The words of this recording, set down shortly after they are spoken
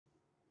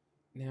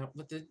Now,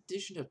 with the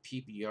addition of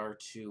PBR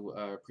to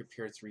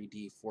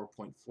Prepar3D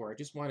 4.4, I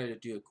just wanted to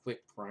do a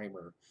quick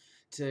primer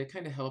to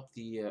kind of help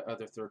the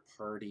other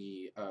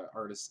third-party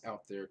artists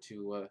out there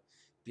to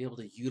be able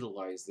to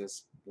utilize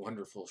this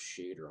wonderful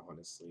shader,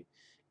 honestly.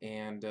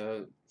 And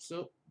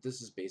so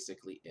this is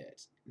basically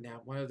it.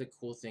 Now, one of the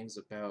cool things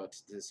about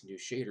this new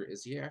shader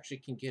is you actually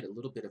can get a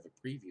little bit of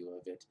a preview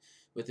of it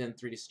within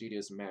 3D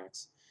Studios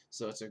Max.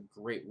 So it's a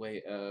great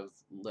way of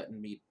letting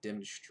me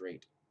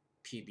demonstrate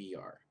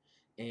PBR.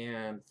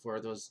 And for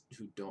those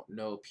who don't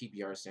know,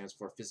 PBR stands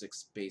for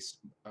physics-based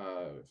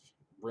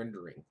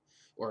rendering,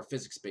 or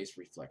physics-based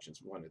reflections,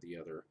 one or the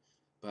other.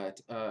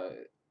 But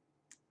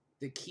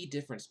the key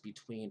difference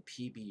between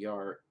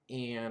PBR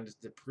and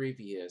the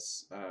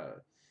previous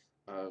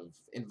of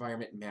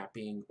environment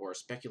mapping or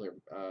specular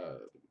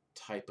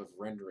type of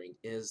rendering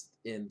is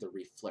in the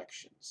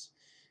reflections.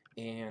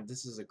 And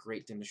this is a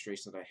great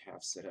demonstration that I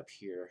have set up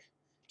here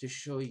to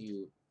show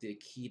you the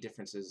key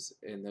differences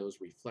in those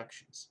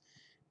reflections.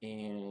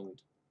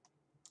 And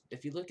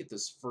if you look at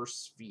this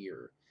first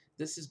sphere,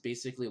 this is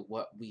basically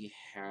what we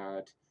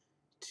had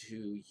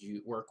to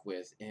work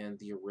with in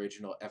the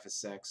original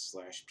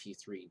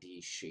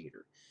FSX/P3D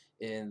shader,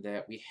 in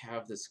that we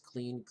have this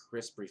clean,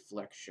 crisp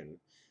reflection,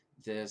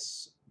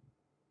 this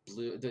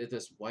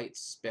this white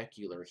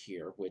specular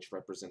here, which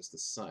represents the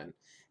sun,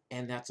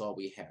 and that's all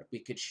we have. We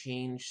could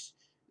change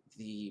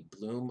the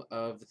bloom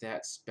of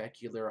that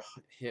specular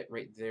hit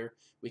right there.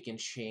 We can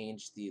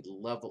change the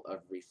level of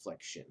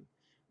reflection,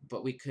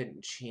 but we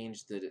couldn't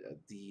change the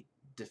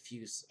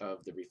diffuse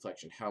of the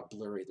reflection, how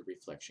blurry the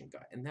reflection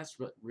got. And that's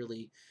what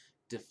really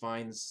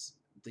defines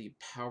the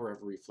power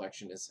of a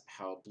reflection, is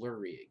how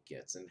blurry it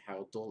gets and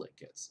how dull it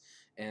gets.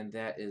 And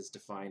that is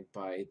defined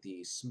by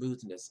the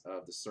smoothness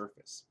of the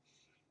surface.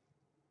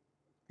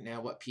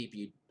 Now what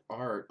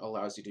PBR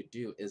allows you to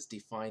do is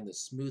define the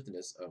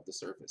smoothness of the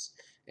surface.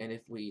 And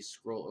if we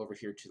scroll over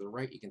here to the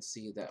right, you can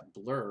see that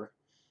blur,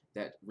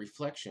 that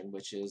reflection,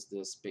 which is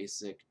this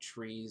basic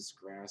trees,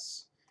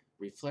 grass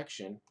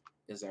reflection,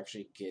 is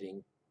actually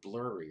getting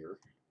blurrier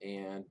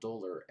and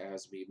duller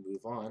as we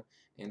move on.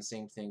 And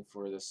same thing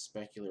for the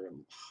specular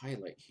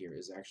highlight here,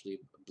 is actually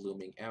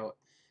blooming out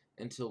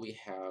until we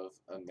have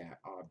a matte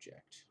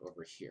object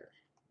over here.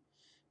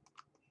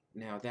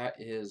 Now that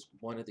is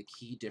one of the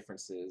key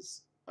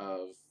differences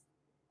of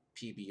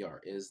PBR,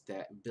 is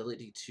that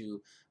ability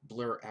to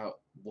blur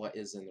out what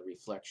is in the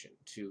reflection,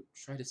 to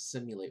try to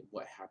simulate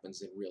what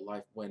happens in real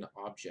life when an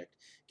object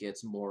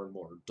gets more and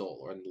more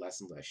dull and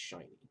less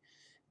shiny.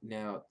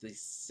 Now the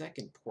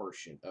second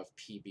portion of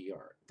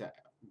PBR that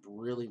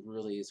really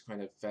is going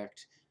to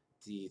affect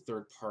the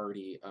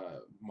third-party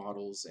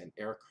models and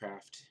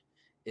aircraft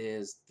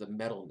is the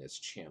Metalness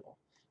Channel,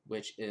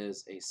 which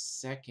is a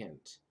second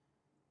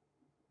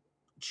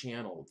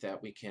channel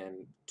that we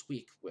can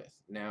tweak with.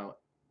 Now,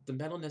 the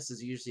metalness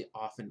is usually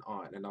off and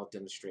on, and I'll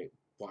demonstrate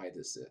why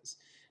this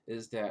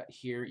is that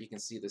here you can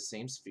see the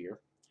same sphere,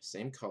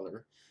 same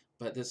color,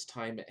 but this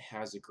time it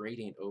has a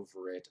gradient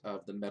over it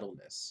of the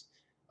metalness,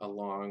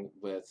 along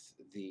with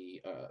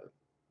the uh,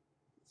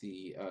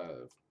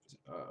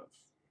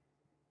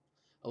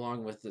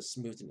 along with the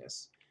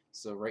smoothness.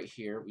 So right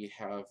here we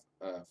have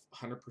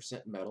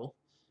 100% metal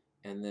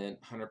and then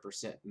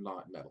 100%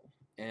 not metal.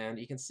 And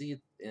you can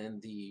see in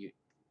the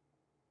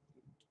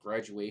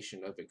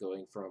graduation of it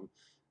going from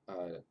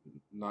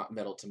not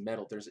metal to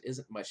metal, there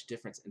isn't much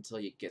difference until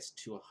it gets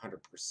to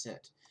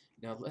 100%.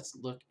 Now let's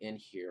look in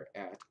here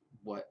at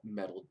what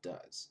metal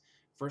does.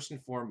 First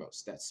and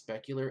foremost, that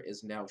specular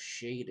is now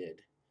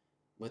shaded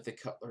with the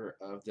color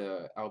of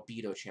the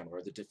albedo channel,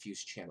 or the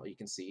diffuse channel. You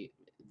can see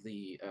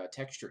the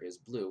texture is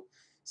blue,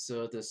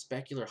 so the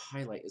specular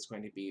highlight is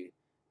going to be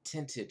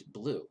tinted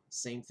blue.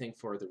 Same thing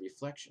for the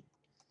reflection.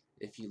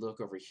 If you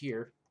look over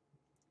here,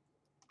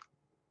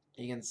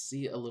 you can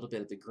see a little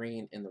bit of the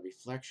green in the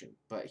reflection,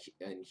 but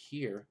in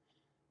here,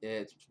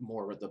 it's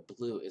more where the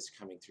blue is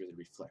coming through the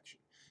reflection.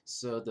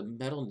 So the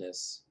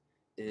metalness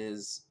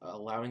is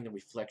allowing the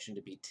reflection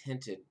to be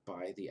tinted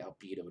by the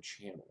albedo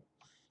channel.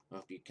 I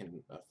hope you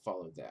can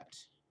follow that.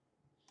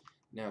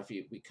 Now,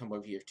 if we come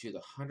over here to the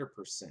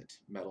 100%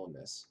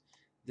 metalness,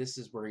 this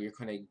is where you're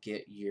going to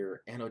get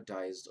your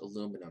anodized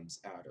aluminums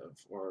out of,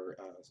 or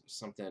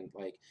something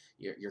like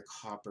your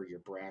copper, your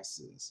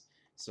brasses.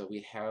 So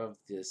we have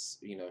this,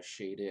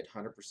 shaded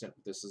 100%.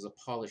 This is a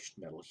polished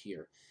metal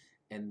here,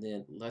 and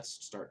then let's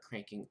start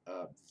cranking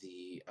up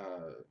the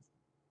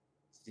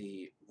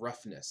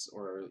roughness,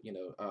 or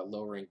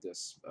lowering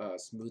this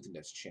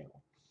smoothness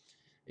channel.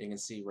 You can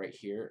see right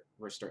here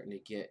we're starting to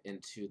get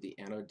into the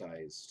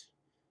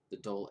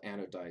dull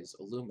anodized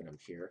aluminum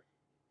here,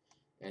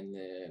 and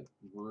then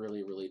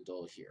really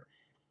dull here.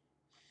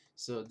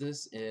 So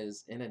this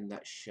is, in a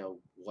nutshell,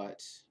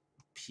 what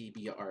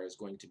PBR is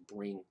going to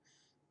bring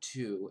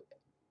to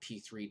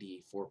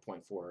P3D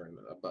 4.4 and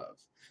above.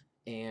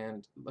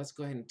 And let's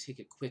go ahead and take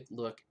a quick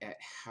look at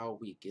how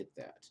we get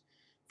that.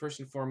 First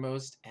and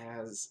foremost,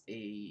 as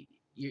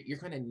you're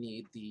going to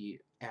need the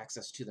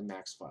access to the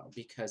max file,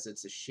 because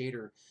it's a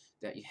shader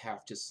that you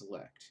have to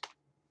select.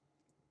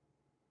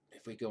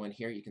 If we go in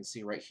here, you can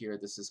see right here,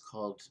 this is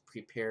called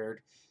Prepar3D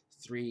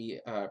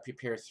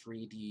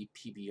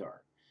PBR.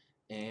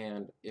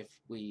 And if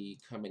we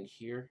come in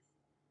here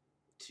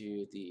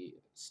to the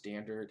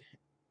standard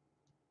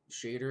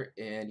shader,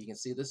 and you can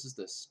see this is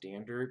the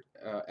standard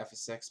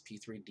FSX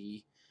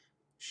P3D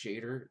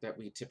shader that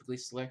we typically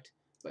select,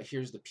 but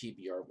here's the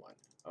PBR one.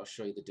 I'll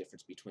show you the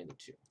difference between the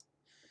two.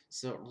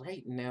 So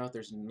right now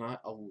there's not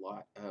a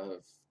lot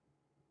of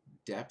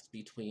depth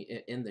between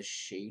in the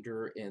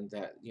shader, and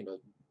that, you know,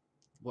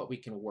 what we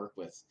can work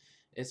with.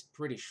 It's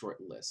pretty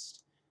short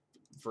list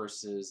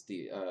versus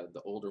the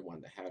older one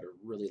that had a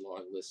really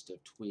long list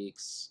of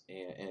tweaks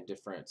and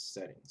different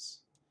settings.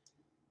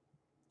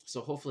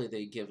 So hopefully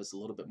they give us a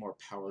little bit more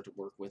power to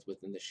work with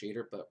within the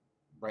shader, but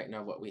right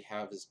now what we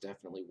have is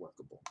definitely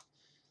workable.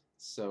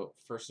 So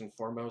first and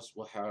foremost,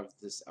 we'll have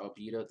this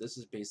albedo. This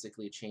is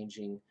basically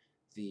changing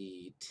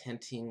the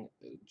tinting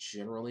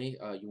generally.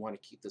 You want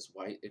to keep this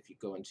white. If you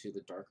go into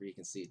the darker, you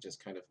can see it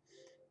just kind of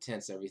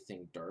tints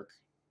everything dark.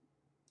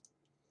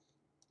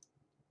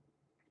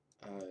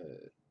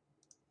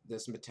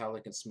 This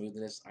metallic and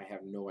smoothness, I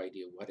have no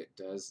idea what it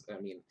does. I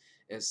mean,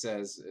 it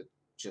says it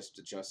just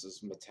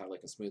adjusts metallic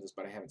and smoothness,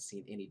 but I haven't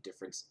seen any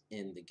difference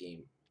in the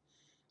game.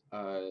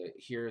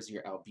 Here's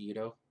your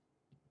albedo.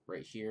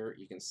 Right here,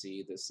 you can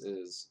see this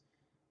is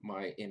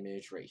my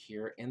image right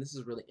here, and this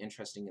is really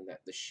interesting in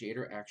that the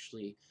shader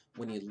actually,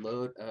 when you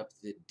load up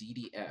the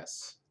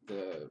DDS,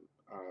 the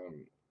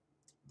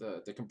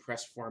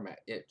compressed format,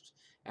 it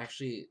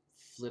actually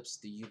flips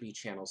the UV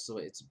channel, so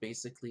it's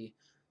basically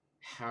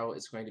how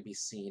it's going to be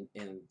seen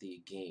in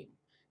the game.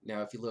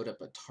 Now, if you load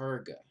up a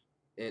Targa,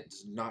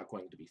 it's not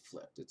going to be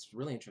flipped. It's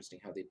really interesting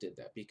how they did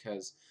that,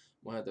 because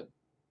one of the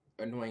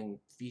annoying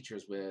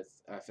features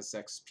with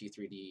FSX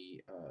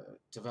P3D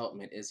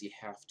development is you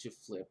have to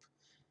flip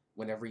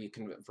whenever you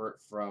convert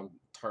from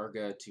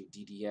Targa to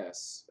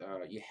DDS.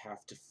 You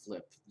have to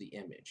flip the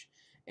image,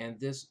 and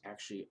this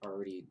actually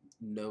already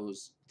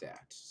knows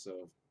that,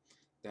 so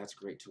that's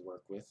great to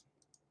work with.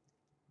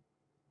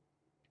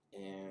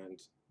 And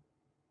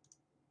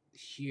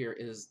here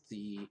is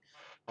the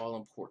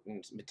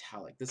all-important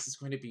metallic. This is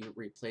going to be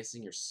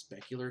replacing your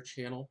specular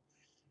channel,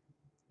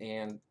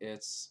 and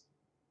it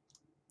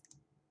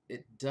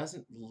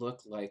doesn't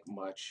look like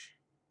much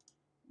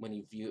when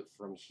you view it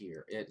from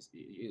here.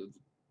 You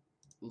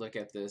look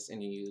at this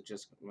and you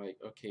just like,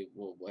 okay,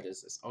 well, what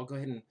is this? I'll go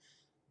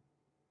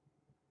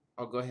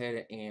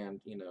ahead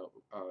and you know,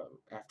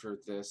 after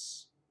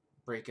this,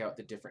 break out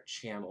the different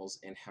channels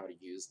and how to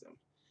use them.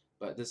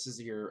 But this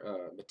is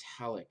your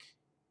metallic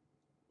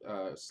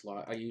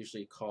slot. I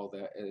usually call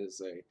that as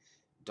a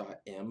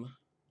 .m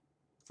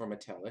for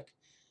metallic,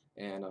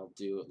 and I'll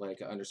do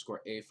like a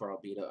 _A for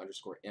albedo,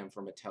 _M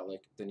for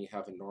metallic. Then you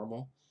have a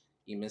normal,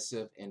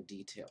 emissive, and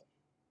detail.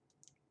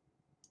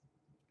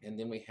 And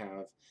then we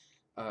have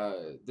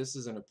this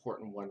is an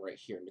important one right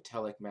here.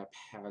 Metallic Map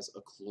Has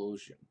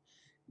Occlusion.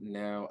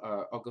 Now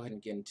I'll go ahead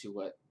and get into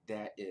what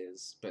that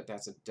is, but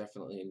that's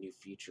definitely a new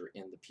feature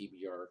in the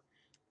PBR,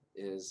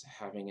 is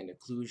having an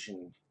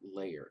occlusion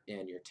layer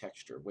in your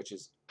texture, which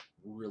is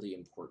really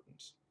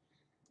important,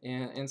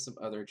 and some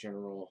other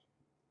general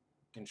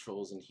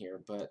controls in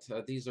here, but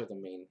these are the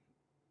main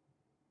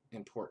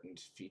important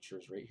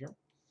features right here.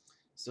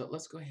 So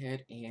let's go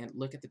ahead and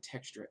look at the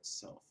texture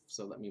itself.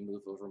 So let me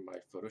move over my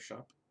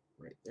Photoshop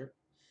right there.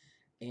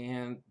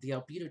 And the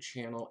albedo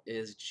channel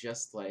is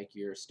just like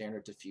your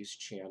standard diffuse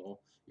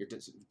channel, your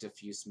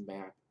diffuse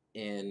map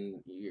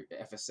in your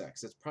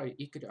FSX. It's probably,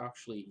 you could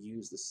actually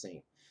use the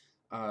same.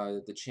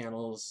 The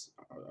channels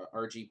are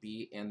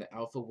RGB, and the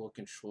alpha will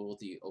control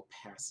the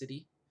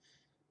opacity,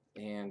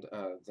 and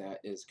that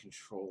is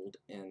controlled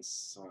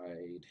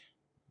inside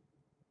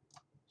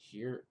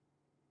here,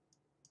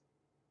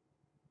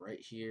 right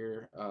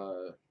here.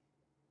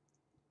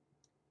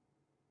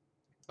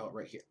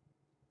 Right here.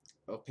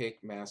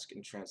 Opaque, mask,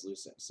 and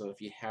translucent. So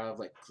if you have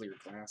like clear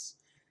glass,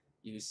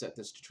 you set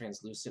this to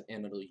translucent,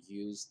 and it'll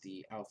use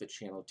the alpha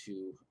channel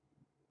to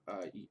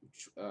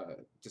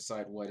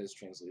decide what is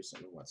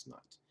translucent and what's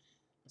not.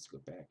 Let's go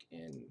back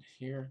in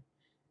here,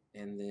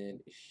 and then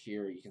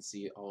here you can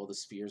see all the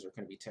spheres are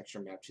going to be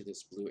texture mapped to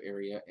this blue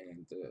area,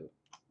 and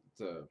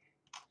the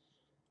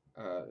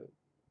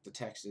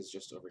text is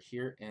just over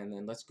here. And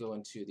then let's go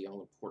into the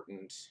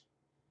all-important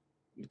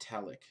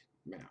metallic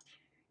map.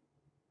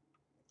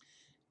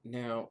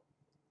 Now,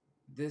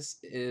 this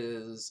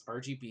is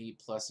RGB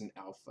plus an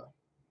alpha.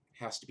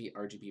 Has to be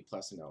RGB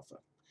plus an alpha.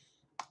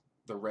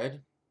 The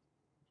red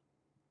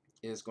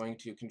is going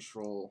to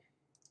control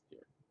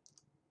here.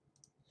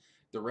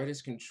 The red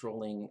is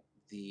controlling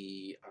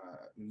the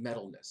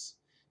metalness.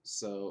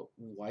 So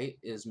white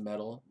is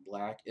metal,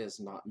 black is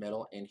not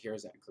metal, and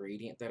here's that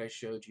gradient that I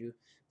showed you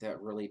that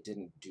really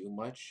didn't do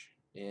much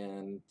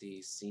in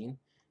the scene.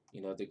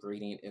 You know, the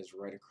gradient is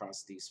right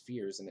across these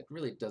spheres, and it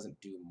really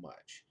doesn't do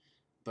much.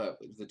 But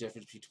the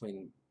difference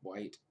between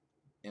white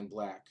and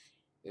black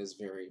is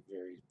very,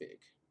 very big.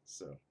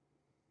 So,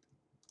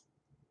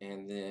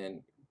 and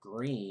then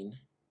green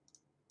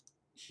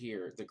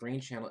here, the green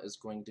channel is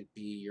going to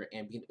be your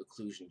ambient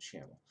occlusion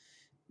channel.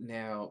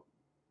 Now,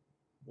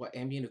 what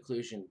ambient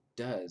occlusion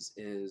does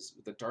is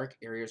the dark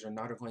areas are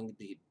not going to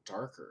be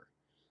darker,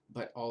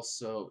 but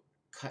also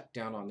cut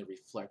down on the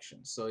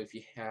reflection. So if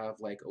you have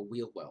like a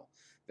wheel well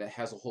that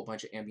has a whole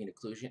bunch of ambient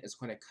occlusion, it's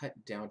going to cut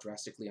down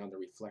drastically on the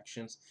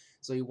reflections.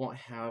 So you won't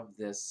have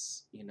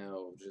this, you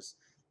know, just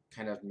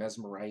kind of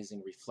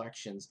mesmerizing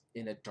reflections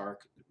in a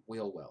dark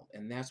wheel well.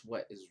 And that's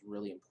what is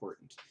really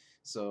important.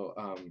 So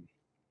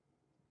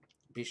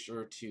be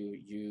sure to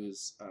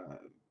use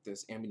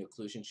this ambient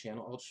occlusion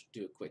channel. I'll just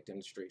do a quick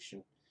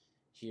demonstration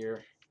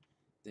here.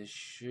 This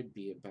should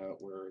be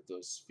about where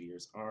those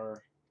spheres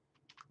are.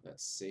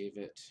 Let's save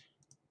it.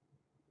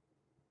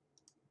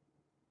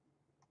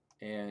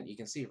 And you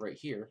can see right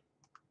here,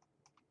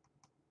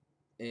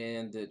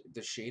 in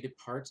the shaded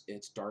parts,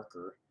 it's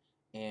darker,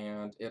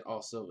 and it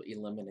also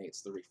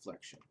eliminates the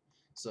reflection.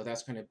 So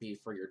that's going to be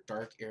for your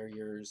dark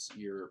areas,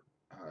 your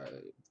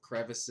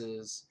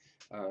crevices,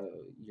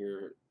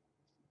 your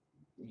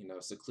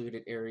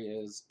secluded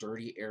areas,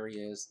 dirty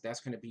areas.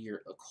 That's going to be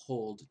your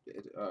cold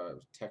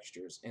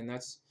textures, and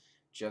that's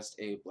just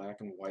a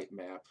black and white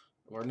map,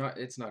 or not.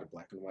 It's not a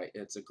black and white.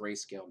 It's a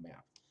grayscale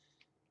map.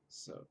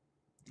 So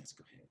let's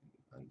go ahead and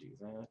undo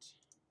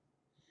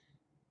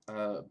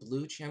that.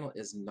 Blue channel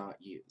is not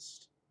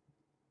used.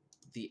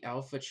 The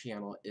alpha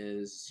channel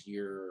is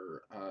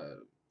your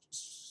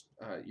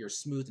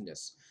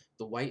smoothness.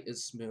 The white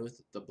is smooth.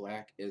 The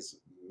black is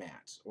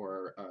matte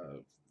or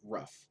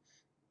rough.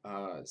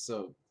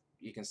 So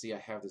you can see I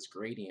have this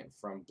gradient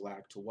from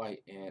black to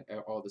white, and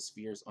all the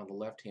spheres on the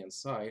left-hand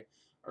side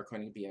are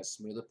going to be as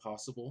smooth as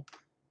possible.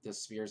 The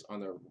spheres on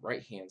the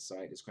right-hand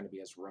side is going to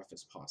be as rough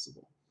as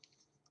possible.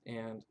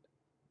 And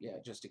yeah,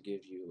 just to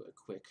give you a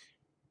quick,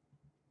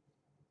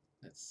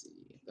 let's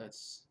see,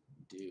 let's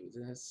do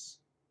this.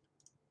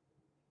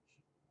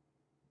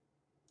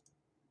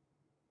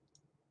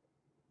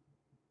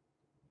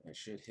 I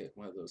should hit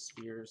one of those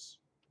spheres.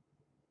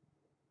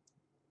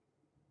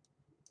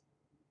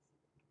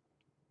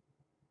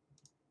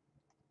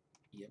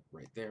 Yep,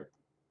 right there.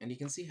 And you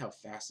can see how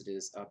fast it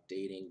is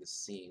updating the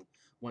scene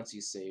once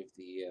you save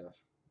the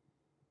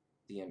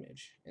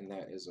image, and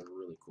that is a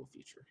really cool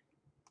feature.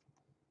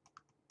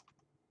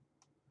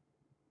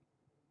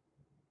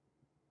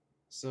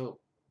 So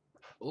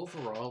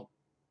overall,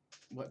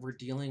 what we're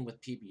dealing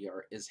with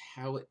PBR is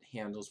how it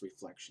handles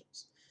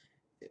reflections,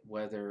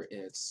 whether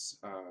it's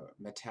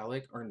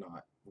metallic or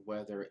not,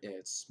 whether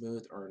it's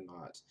smooth or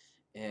not,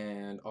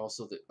 and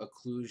also the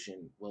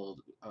occlusion will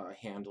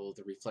handle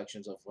the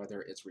reflections of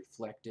whether it's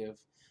reflective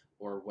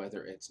or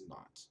whether it's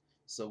not.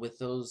 So with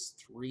those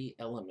three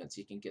elements,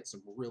 you can get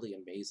some really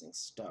amazing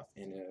stuff.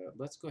 And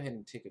let's go ahead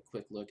and take a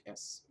quick look at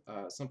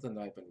something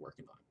that I've been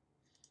working on.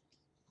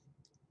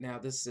 Now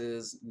this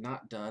is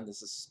not done.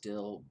 This is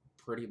still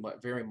pretty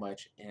much, very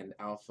much in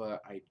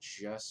alpha. I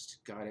just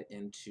got it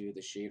into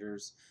the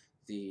shaders.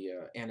 The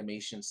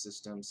animation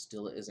system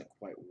still isn't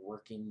quite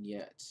working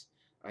yet.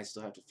 I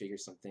still have to figure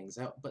some things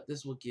out, but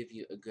this will give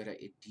you a good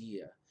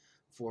idea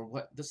for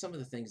some of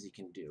the things you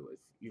can do if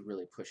you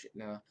really push it.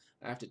 Now,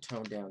 I have to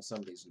tone down some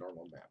of these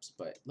normal maps,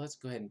 but let's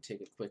go ahead and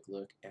take a quick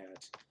look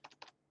at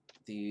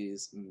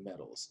these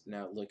metals.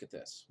 Now, look at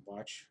this.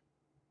 Watch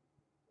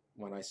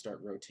when I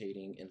start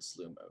rotating in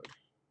slew mode.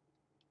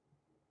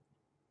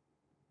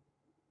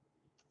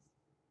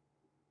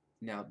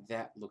 Now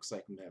that looks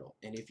like metal,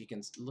 and if you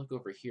can look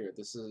over here,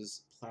 this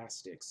is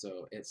plastic,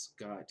 so it's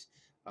got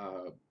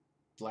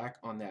black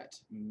on that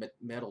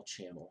metal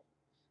channel,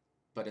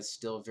 but it's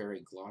still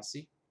very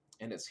glossy,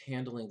 and it's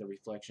handling the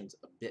reflections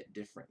a bit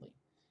differently.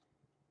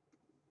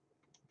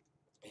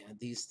 And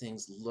these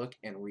things look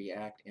and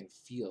react and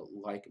feel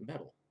like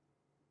metal.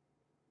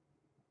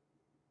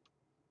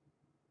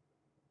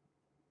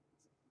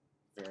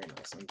 Very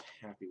nice. I'm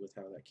happy with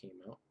how that came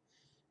out.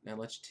 Now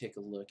let's take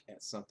a look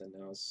at something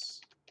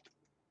else,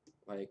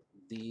 like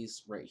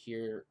these right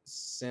here.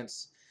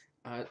 Since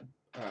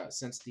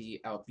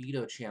the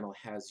Albedo channel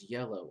has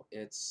yellow,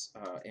 it's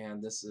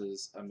and this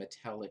is a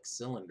metallic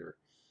cylinder,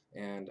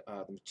 and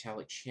the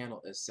metallic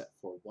channel is set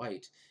for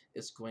white,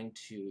 it's going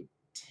to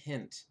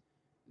tint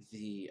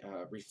the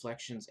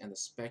reflections and the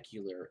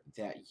specular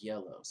that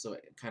yellow, so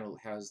it kind of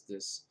has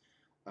this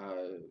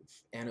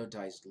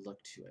anodized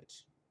look to it.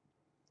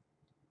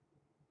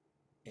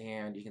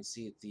 And you can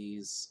see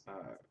these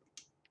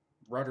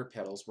rudder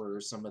pedals where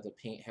some of the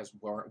paint has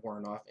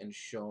worn off and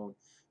shown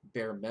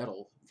bare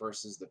metal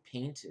versus the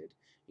painted.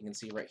 You can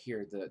see right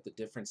here the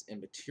difference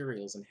in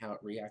materials and how it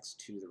reacts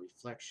to the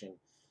reflection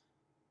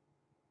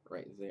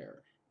right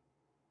there.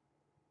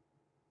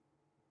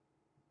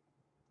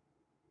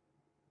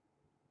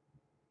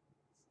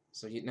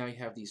 So now you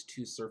have these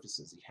two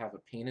surfaces. You have a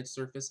painted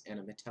surface and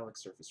a metallic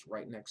surface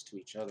right next to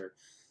each other,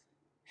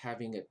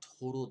 having a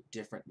total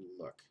different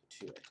look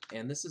to it.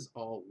 And this is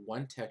all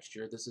one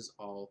texture. This is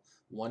all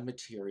one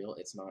material.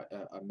 It's not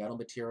a metal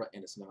material,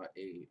 and it's not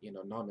a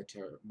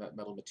non-material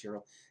metal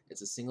material.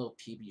 It's a single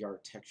PBR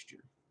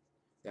texture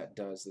that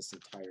does this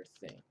entire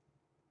thing.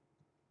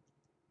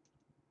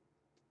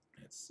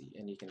 Let's see,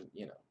 and you can,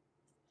 you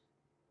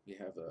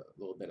have a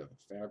little bit of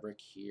a fabric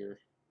here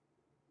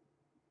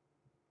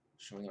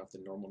showing off the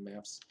normal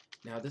maps.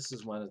 Now this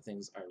is one of the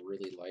things I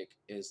really like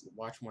is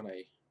watch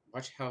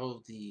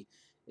how the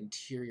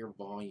interior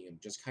volume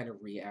just kind of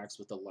reacts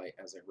with the light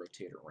as I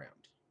rotate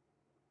around.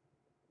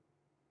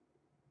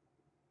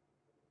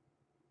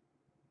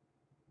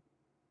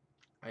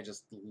 I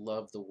just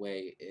love the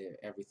way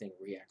everything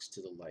reacts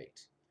to the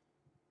light.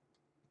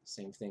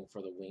 Same thing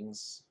for the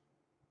wings.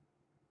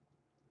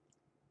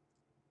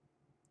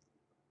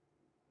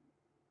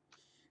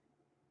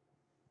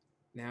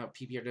 Now,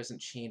 PBR doesn't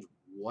change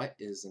what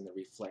is in the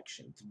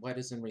reflection. What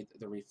is in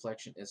the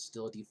reflection is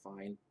still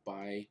defined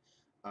by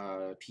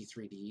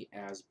P3D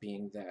as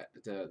being that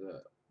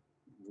the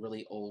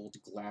really old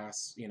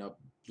glass,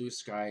 blue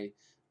sky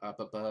up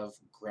above,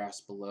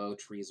 grass below,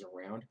 trees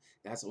around.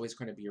 That's always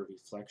going to be a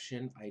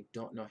reflection. I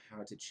don't know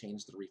how to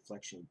change the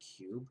reflection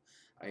cube.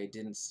 I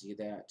didn't see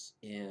that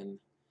in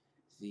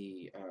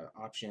the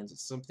options.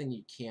 It's something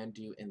you can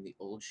do in the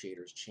old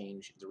shaders,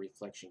 change the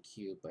reflection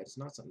cube, but it's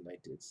not something I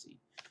did see.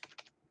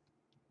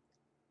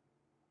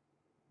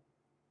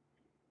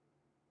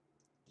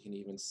 You can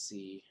even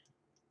see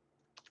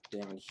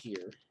down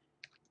here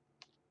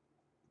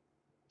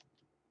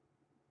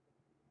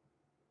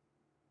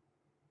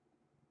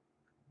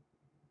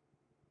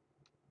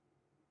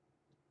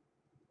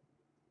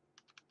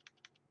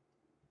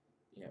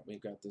yeah,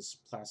 we've got this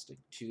plastic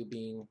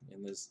tubing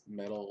and this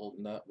metal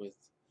nut with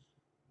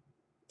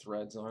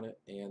threads on it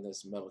and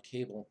this metal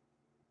cable,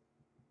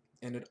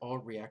 and it all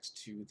reacts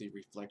to the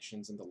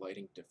reflections and the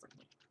lighting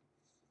differently.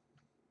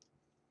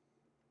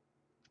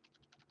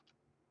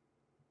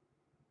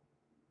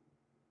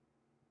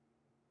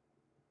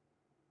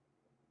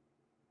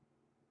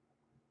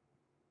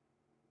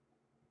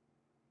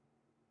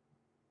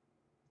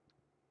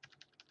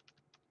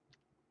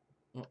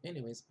 Well,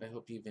 anyways, I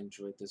hope you've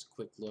enjoyed this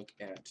quick look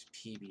at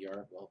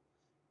PBR. Well,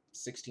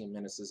 16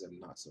 minutes is a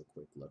not so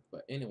quick look,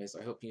 but anyways,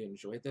 I hope you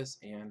enjoyed this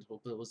and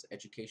hope it was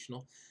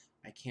educational.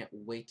 I can't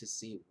wait to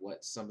see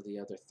what some of the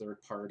other third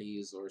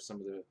parties or some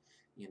of the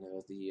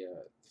the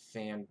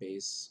fan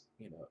base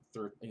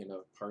third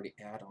party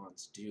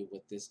add-ons do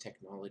with this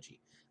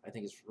technology. I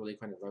think it's really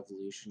kind of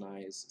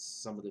revolutionize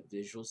some of the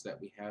visuals that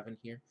we have in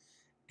here,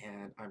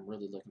 and I'm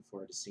really looking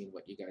forward to seeing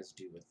what you guys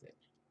do with it.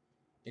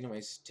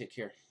 Anyways, take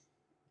care.